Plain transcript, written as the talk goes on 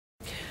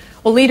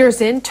Well, leaders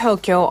in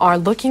Tokyo are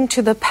looking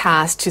to the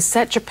past to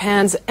set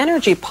Japan's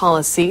energy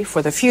policy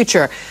for the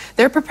future.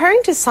 They're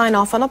preparing to sign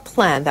off on a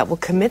plan that will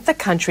commit the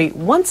country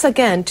once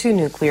again to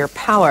nuclear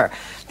power.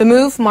 The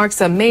move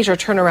marks a major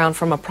turnaround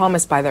from a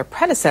promise by their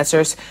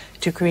predecessors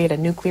to create a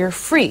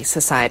nuclear-free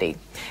society.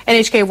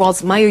 NHK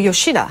World's Mayu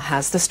Yoshida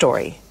has the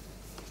story.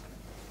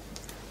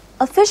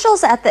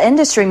 Officials at the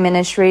Industry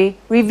Ministry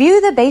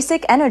review the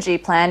Basic Energy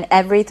Plan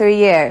every 3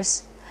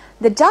 years.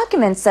 The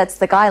document sets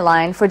the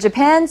guideline for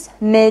Japan's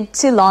mid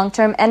to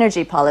long-term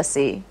energy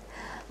policy.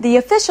 The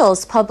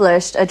officials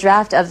published a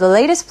draft of the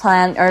latest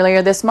plan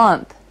earlier this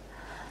month.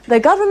 The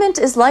government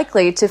is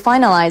likely to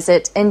finalize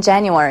it in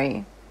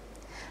January.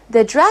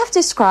 The draft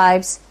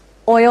describes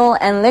oil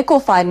and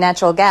liquefied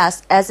natural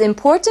gas as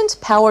important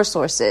power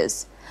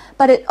sources,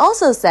 but it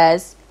also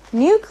says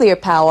nuclear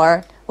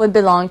power would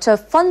belong to a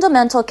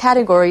fundamental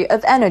category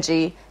of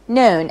energy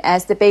known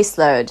as the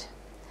baseload.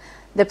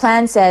 The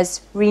plan says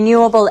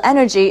renewable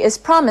energy is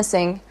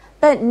promising,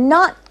 but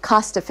not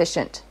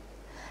cost-efficient.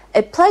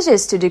 It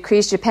pledges to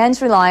decrease Japan's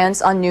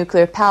reliance on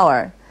nuclear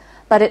power,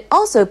 but it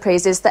also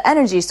praises the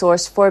energy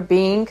source for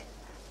being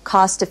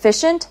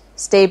cost-efficient,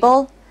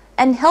 stable,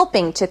 and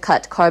helping to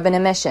cut carbon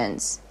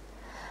emissions.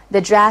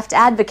 The draft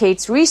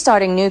advocates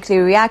restarting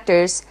nuclear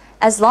reactors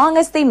as long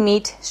as they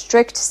meet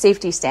strict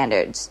safety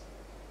standards.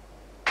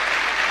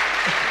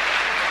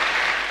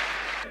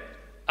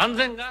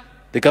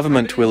 The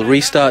government will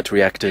restart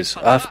reactors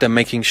after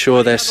making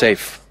sure they're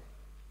safe.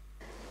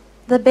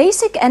 The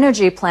Basic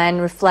Energy Plan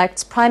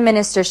reflects Prime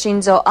Minister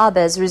Shinzo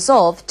Abe's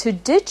resolve to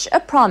ditch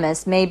a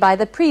promise made by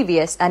the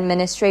previous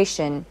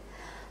administration.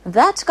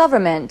 That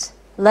government,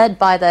 led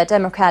by the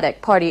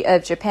Democratic Party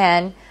of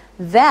Japan,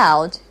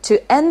 vowed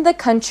to end the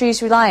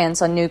country's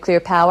reliance on nuclear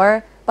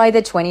power by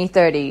the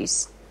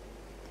 2030s.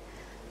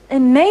 It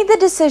made the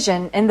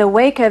decision in the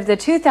wake of the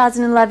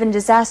 2011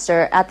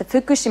 disaster at the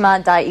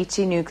Fukushima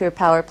Daiichi nuclear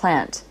power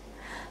plant.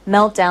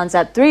 Meltdowns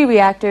at 3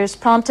 reactors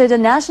prompted a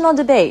national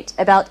debate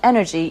about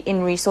energy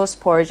in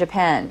resource-poor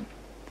Japan.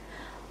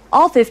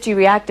 All 50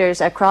 reactors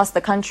across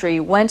the country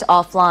went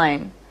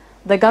offline.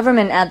 The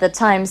government at the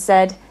time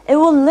said it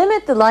will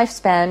limit the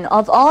lifespan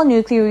of all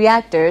nuclear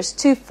reactors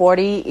to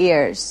 40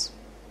 years.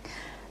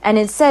 And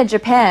it said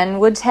Japan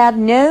would have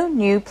no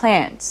new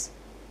plants.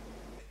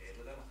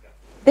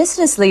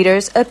 Business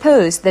leaders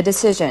opposed the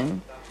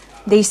decision.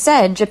 They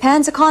said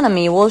Japan's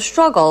economy will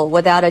struggle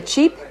without a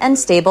cheap and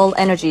stable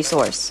energy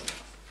source.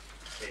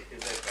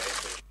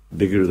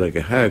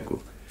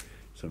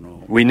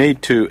 We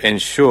need to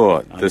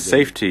ensure the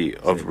safety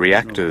of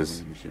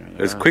reactors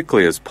as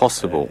quickly as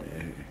possible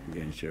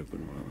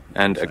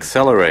and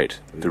accelerate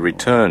the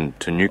return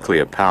to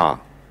nuclear power.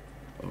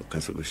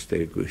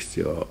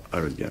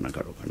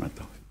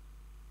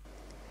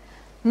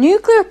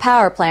 Nuclear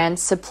power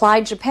plants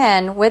supplied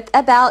Japan with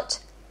about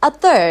a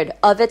third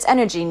of its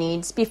energy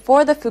needs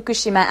before the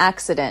Fukushima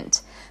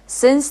accident.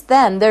 Since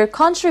then, their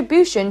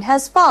contribution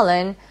has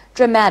fallen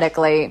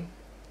dramatically.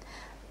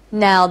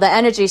 Now, the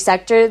energy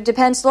sector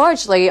depends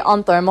largely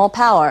on thermal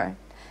power.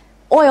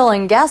 Oil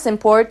and gas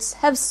imports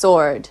have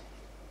soared.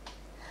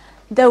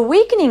 The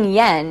weakening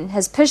yen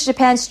has pushed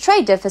Japan's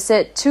trade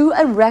deficit to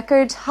a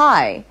record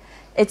high.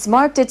 It's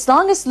marked its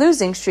longest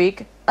losing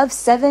streak of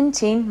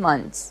 17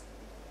 months.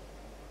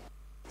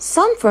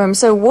 Some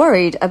firms are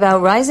worried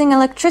about rising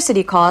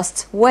electricity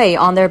costs weigh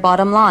on their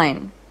bottom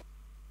line.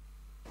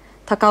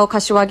 Takao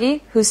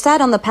Kashiwagi, who sat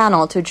on the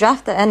panel to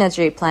draft the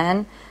energy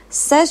plan,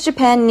 says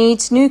Japan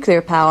needs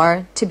nuclear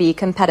power to be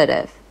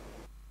competitive.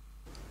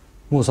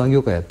 We'll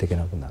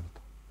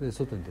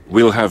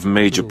have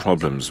major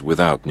problems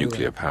without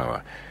nuclear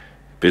power.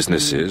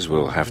 Businesses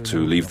will have to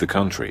leave the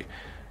country.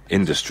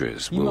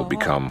 Industries will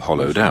become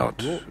hollowed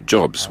out,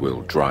 jobs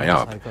will dry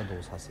up.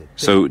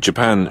 So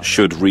Japan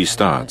should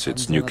restart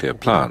its nuclear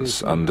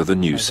plants under the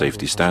new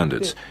safety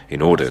standards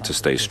in order to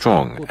stay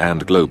strong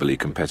and globally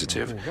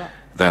competitive.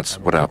 That's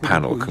what our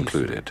panel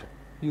concluded.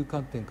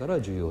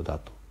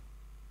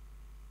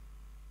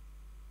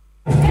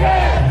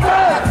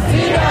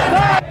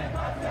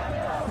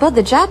 But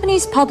the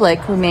Japanese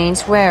public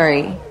remains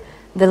wary.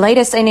 The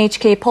latest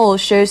NHK poll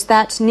shows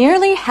that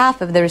nearly half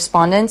of the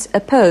respondents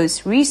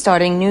oppose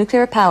restarting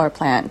nuclear power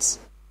plants.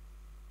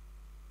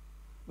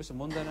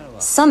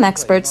 Some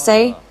experts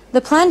say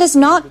the plan does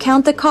not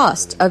count the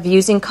cost of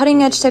using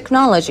cutting-edge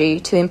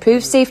technology to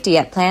improve safety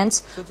at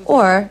plants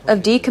or of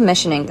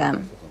decommissioning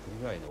them.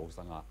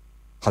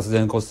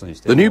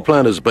 The new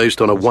plan is based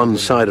on a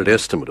one-sided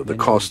estimate of the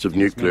cost of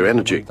nuclear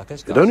energy.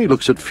 It only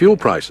looks at fuel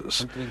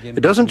prices.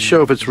 It doesn't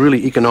show if it's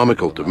really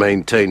economical to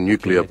maintain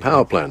nuclear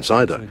power plants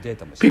either.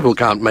 People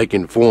can't make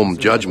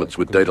informed judgments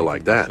with data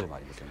like that.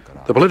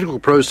 The political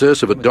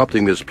process of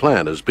adopting this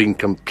plan has been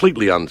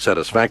completely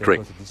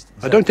unsatisfactory.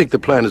 I don't think the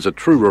plan is a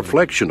true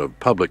reflection of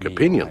public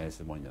opinion.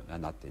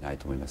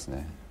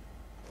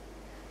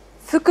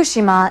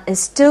 Fukushima is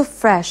still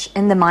fresh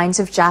in the minds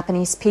of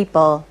Japanese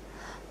people.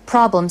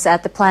 Problems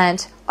at the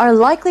plant are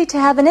likely to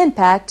have an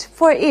impact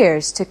for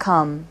years to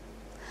come.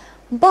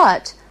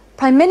 But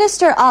Prime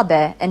Minister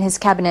Abe and his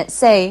cabinet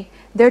say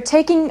they're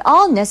taking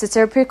all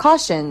necessary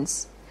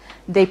precautions.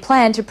 They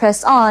plan to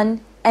press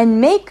on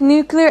and make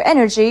nuclear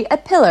energy a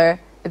pillar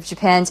of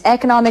Japan's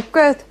economic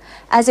growth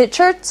as it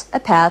charts a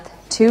path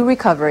to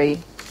recovery.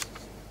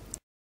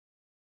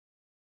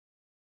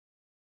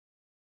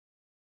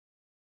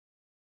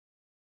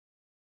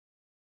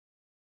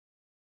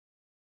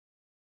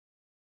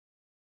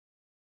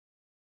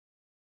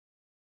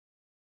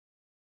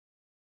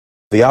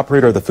 The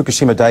operator of the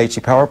Fukushima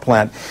Daiichi power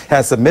plant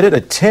has submitted a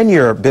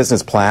 10-year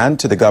business plan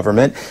to the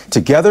government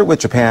together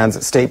with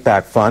Japan's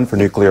state-backed fund for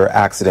nuclear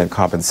accident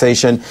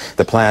compensation.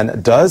 The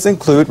plan does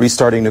include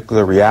restarting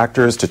nuclear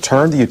reactors to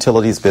turn the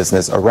utilities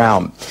business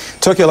around.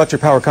 Tokyo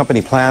Electric Power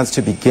Company plans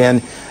to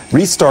begin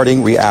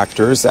restarting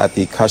reactors at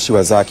the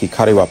Kashiwazaki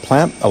Kariwa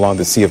plant along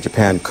the Sea of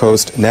Japan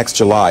coast next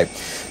July.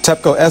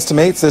 TEPCO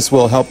estimates this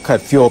will help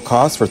cut fuel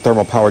costs for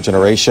thermal power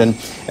generation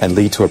and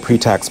lead to a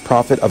pre-tax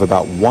profit of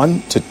about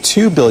 $1 to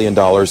 $2 billion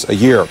a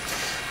year.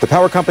 The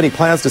power company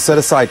plans to set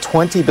aside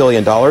 $20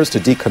 billion to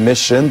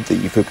decommission the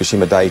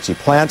Fukushima Daiichi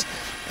plant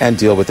and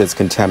deal with its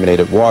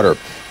contaminated water.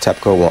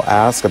 TEPCO will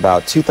ask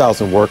about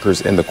 2,000 workers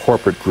in the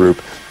corporate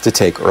group to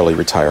take early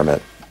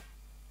retirement.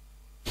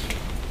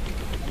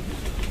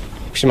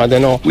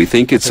 We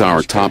think it's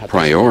our top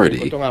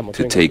priority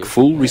to take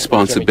full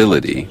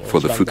responsibility for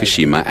the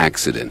Fukushima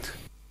accident.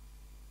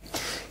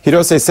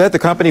 Hirose said the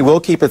company will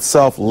keep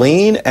itself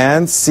lean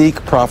and seek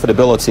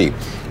profitability.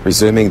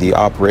 Resuming the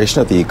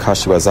operation of the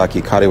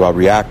Kashiwazaki Kariwa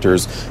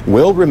reactors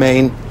will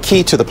remain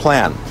key to the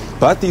plan.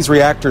 But these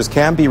reactors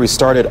can be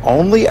restarted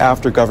only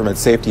after government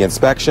safety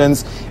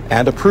inspections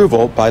and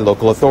approval by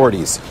local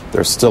authorities.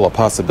 There's still a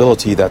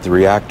possibility that the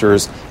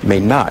reactors may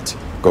not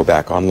go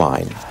back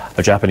online.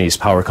 A Japanese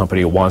power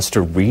company wants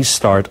to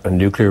restart a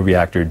nuclear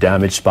reactor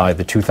damaged by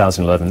the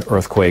 2011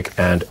 earthquake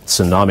and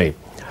tsunami.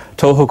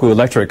 Tohoku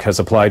Electric has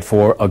applied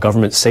for a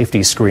government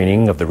safety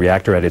screening of the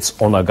reactor at its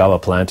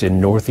Onagawa plant in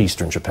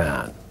northeastern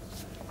Japan.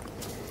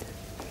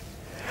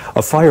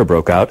 A fire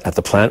broke out at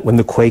the plant when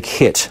the quake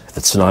hit. The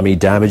tsunami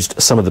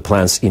damaged some of the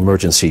plant's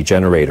emergency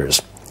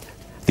generators.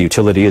 The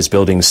utility is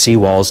building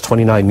seawalls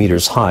 29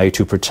 meters high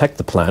to protect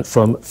the plant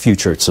from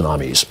future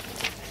tsunamis.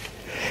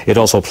 It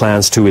also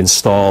plans to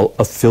install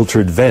a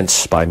filtered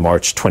vent by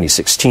March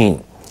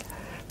 2016.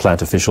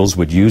 Plant officials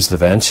would use the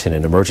vent in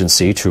an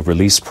emergency to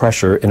release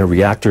pressure in a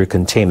reactor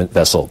containment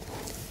vessel.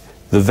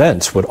 The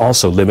vent would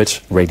also limit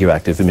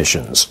radioactive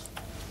emissions.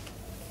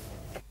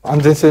 We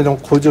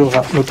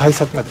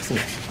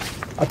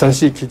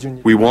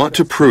want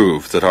to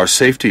prove that our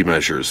safety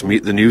measures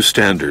meet the new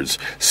standards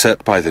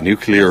set by the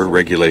Nuclear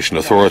Regulation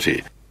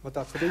Authority.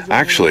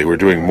 Actually, we're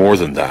doing more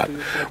than that.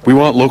 We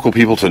want local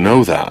people to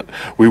know that.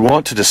 We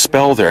want to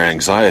dispel their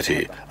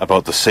anxiety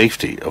about the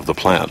safety of the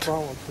plant.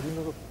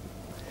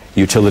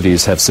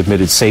 Utilities have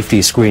submitted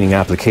safety screening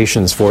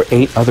applications for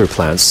 8 other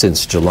plants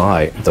since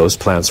July. Those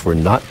plants were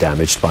not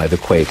damaged by the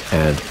quake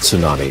and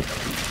tsunami.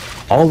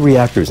 All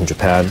reactors in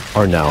Japan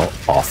are now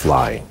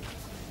offline.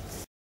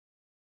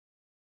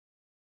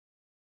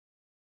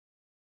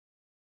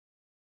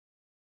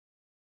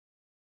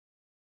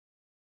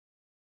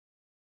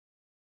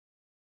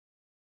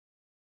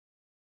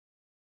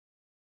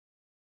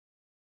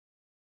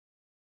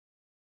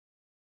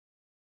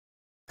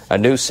 A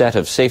new set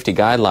of safety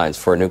guidelines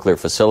for nuclear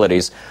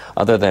facilities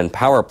other than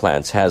power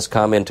plants has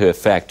come into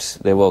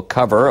effect. They will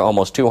cover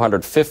almost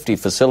 250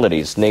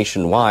 facilities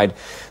nationwide.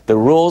 The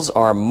rules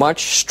are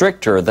much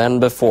stricter than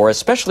before,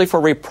 especially for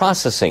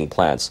reprocessing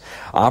plants.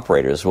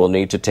 Operators will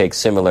need to take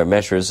similar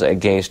measures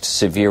against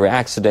severe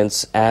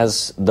accidents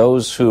as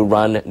those who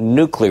run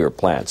nuclear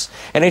plants.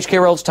 NHK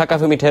World's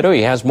Takafumi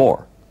Terui has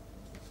more.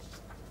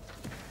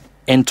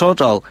 In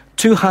total,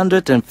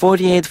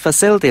 248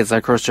 facilities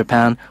across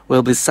Japan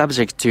will be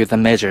subject to the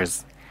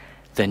measures.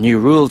 The new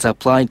rules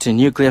apply to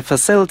nuclear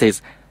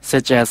facilities,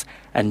 such as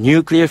a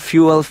nuclear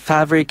fuel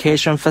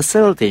fabrication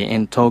facility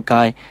in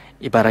Tokai,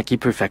 Ibaraki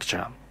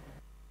Prefecture.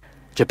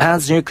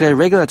 Japan's nuclear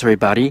regulatory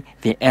body,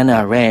 the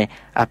NRA,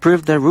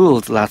 approved the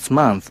rules last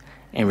month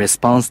in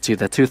response to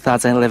the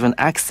 2011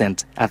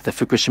 accident at the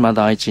Fukushima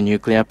Daiichi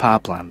nuclear power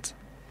plant.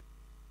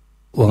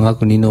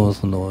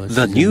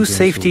 The new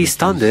safety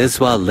standards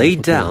were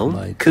laid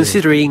down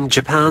considering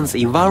Japan's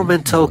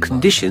environmental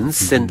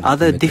conditions and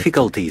other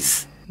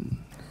difficulties.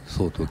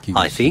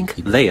 I think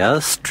they are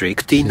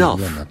strict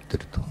enough.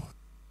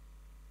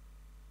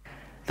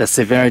 The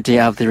severity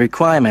of the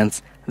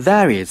requirements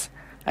varies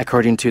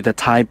according to the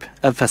type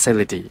of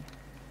facility.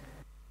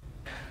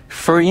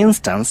 For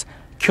instance,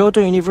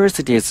 Kyoto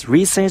University's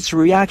research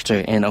reactor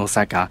in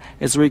Osaka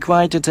is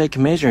required to take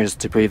measures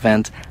to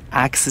prevent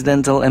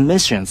accidental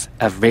emissions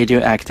of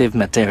radioactive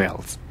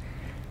materials.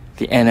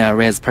 The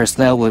NRA's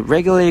personnel will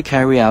regularly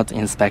carry out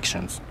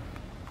inspections.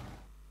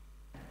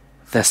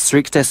 The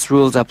strictest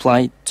rules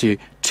apply to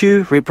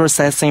 2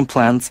 reprocessing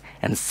plants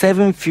and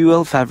 7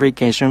 fuel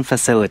fabrication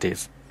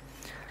facilities.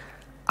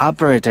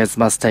 Operators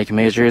must take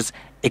measures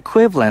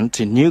equivalent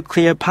to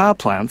nuclear power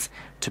plants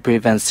to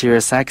prevent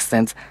serious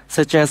accidents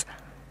such as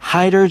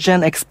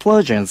hydrogen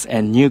explosions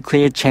and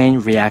nuclear chain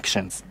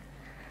reactions.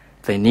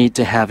 They need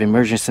to have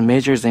emergency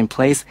measures in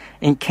place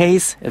in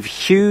case of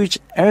huge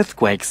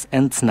earthquakes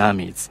and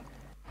tsunamis.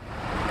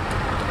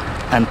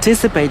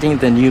 Anticipating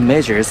the new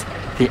measures,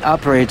 the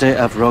operator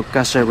of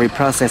Rokkasho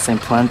reprocessing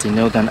plant in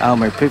northern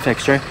Aomori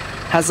Prefecture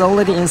has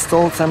already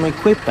installed some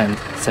equipment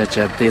such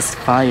as this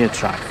fire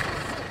truck.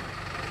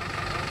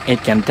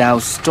 It can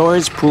douse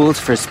storage pools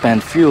for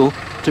spent fuel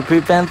to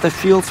prevent the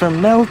fuel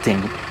from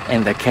melting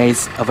in the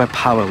case of a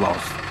power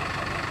loss.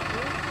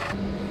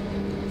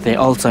 They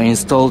also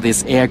installed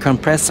this air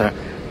compressor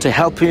to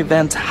help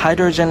prevent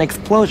hydrogen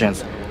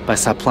explosions by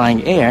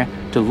supplying air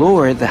to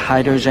lower the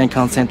hydrogen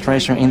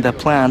concentration in the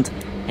plant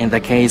in the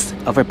case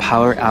of a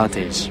power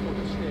outage.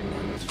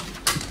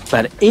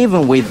 But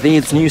even with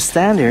these new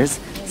standards,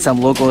 some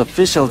local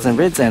officials and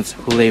residents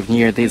who live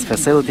near these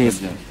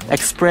facilities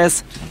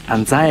express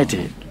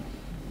anxiety.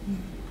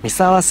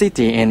 Misawa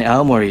City in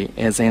Aomori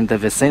is in the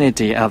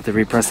vicinity of the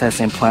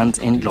reprocessing plant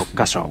in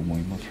Rokkasho.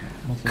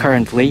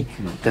 Currently,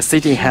 the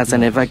city has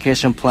an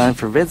evacuation plan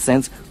for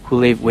residents who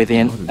live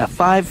within a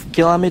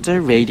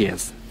 5-kilometer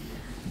radius.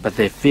 But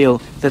they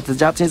feel that the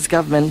Japanese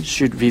government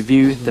should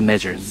review the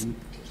measures.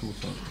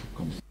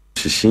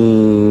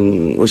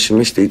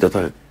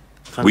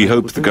 We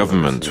hope the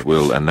government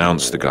will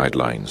announce the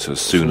guidelines as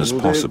soon as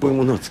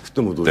possible.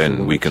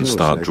 Then we can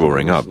start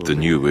drawing up the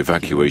new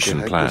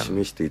evacuation plan.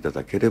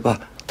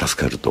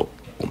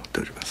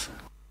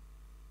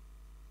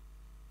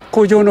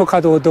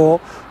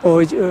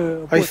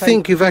 I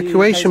think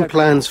evacuation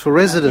plans for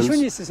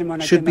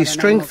residents should be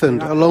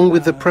strengthened along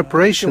with the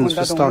preparations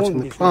for starting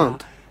the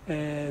plant.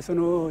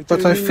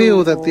 But I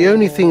feel that the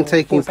only thing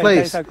taking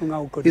place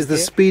is the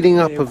speeding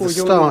up of the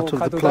start of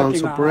the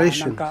plant's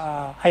operation.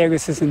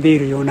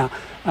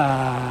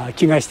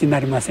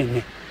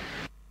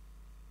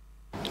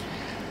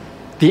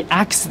 The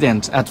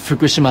accident at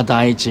Fukushima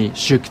Daiichi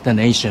shook the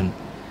nation.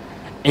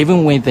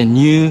 Even with the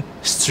new,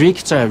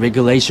 stricter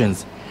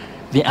regulations,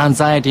 the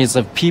anxieties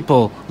of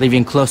people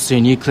living close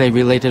to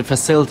nuclear-related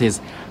facilities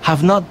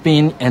have not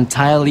been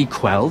entirely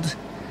quelled,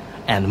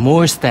 and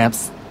more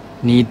steps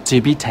need to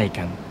be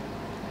taken.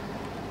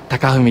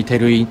 Takafumi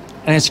Terui,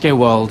 NHK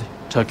World,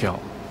 Tokyo.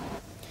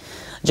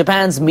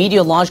 Japan's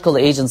meteorological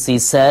agency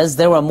says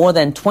there were more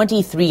than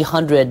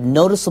 2,300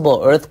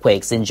 noticeable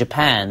earthquakes in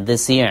Japan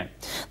this year.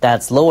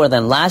 That's lower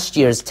than last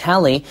year's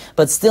tally,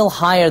 but still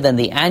higher than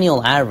the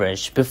annual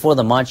average before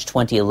the March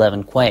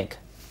 2011 quake.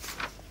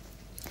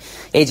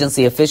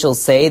 Agency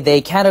officials say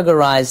they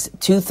categorized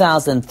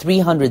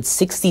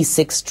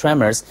 2,366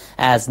 tremors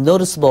as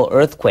noticeable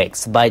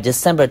earthquakes by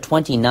December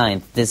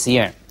 29th this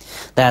year.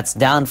 That's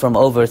down from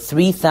over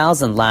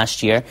 3,000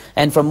 last year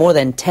and from more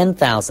than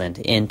 10,000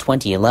 in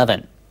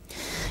 2011.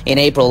 In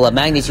April, a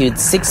magnitude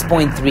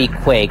 6.3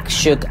 quake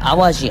shook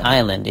Awaji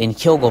Island in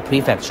Hyogo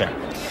Prefecture.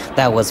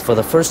 That was for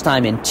the first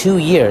time in 2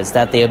 years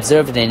that they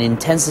observed an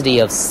intensity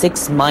of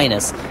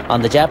 6-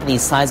 on the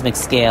Japanese seismic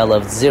scale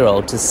of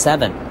 0 to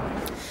 7.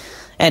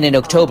 And in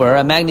October,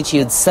 a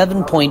magnitude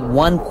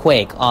 7.1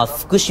 quake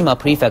off Fukushima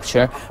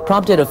Prefecture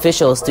prompted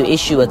officials to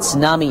issue a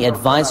tsunami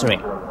advisory.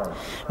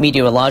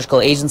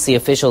 Meteorological agency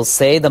officials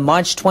say the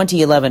March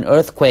 2011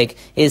 earthquake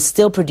is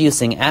still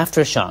producing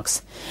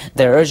aftershocks.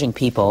 They're urging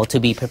people to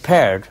be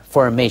prepared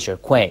for a major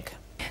quake.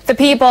 The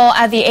people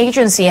at the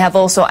agency have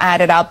also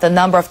added up the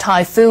number of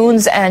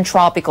typhoons and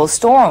tropical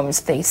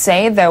storms. They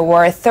say there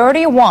were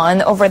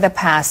 31 over the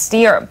past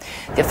year.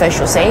 The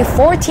officials say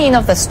 14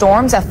 of the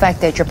storms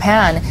affected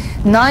Japan.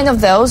 9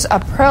 of those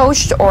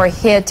approached or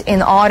hit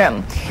in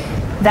autumn.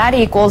 That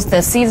equals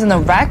the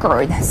seasonal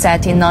record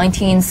set in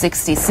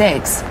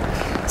 1966.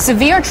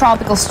 Severe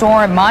tropical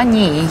storm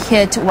Mani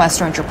hit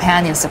western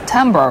Japan in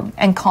September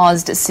and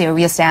caused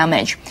serious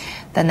damage.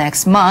 The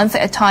next month,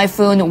 a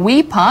typhoon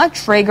Wipa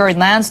triggered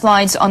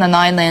landslides on an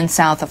island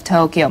south of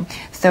Tokyo.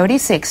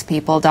 36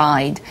 people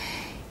died.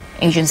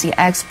 Agency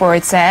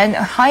experts said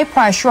high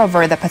pressure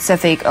over the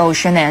Pacific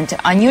Ocean and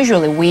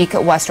unusually weak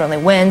westerly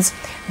winds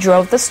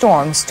drove the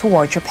storms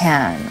toward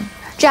Japan.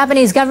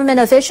 Japanese government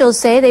officials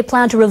say they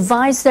plan to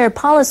revise their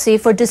policy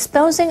for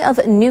disposing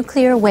of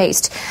nuclear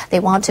waste. They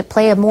want to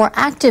play a more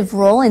active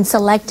role in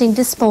selecting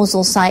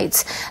disposal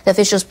sites. The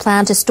officials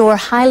plan to store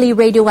highly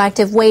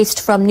radioactive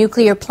waste from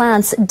nuclear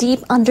plants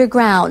deep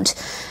underground.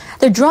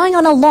 They're drawing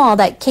on a law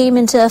that came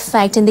into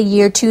effect in the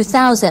year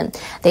 2000.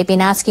 They've been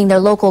asking their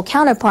local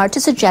counterpart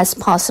to suggest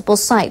possible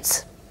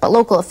sites. But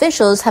local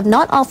officials have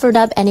not offered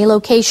up any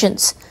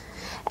locations.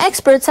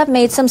 Experts have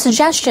made some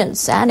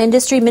suggestions, and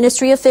industry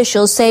ministry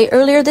officials say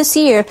earlier this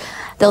year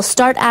they'll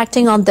start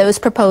acting on those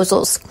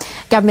proposals.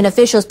 Government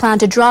officials plan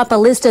to draw up a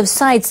list of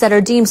sites that are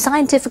deemed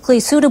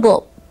scientifically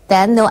suitable.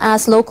 Then they'll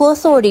ask local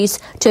authorities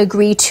to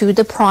agree to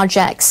the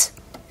projects.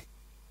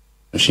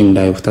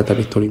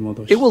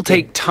 It will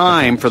take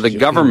time for the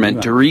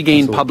government to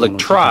regain public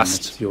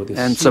trust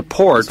and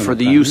support for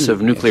the use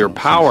of nuclear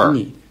power.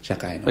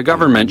 The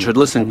government should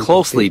listen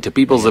closely to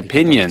people's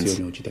opinions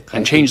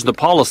and change the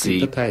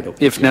policy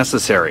if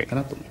necessary.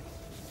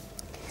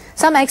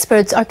 Some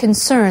experts are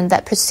concerned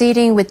that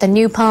proceeding with the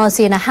new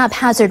policy in a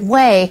haphazard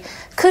way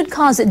could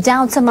cause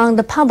doubts among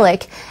the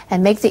public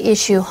and make the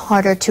issue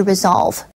harder to resolve.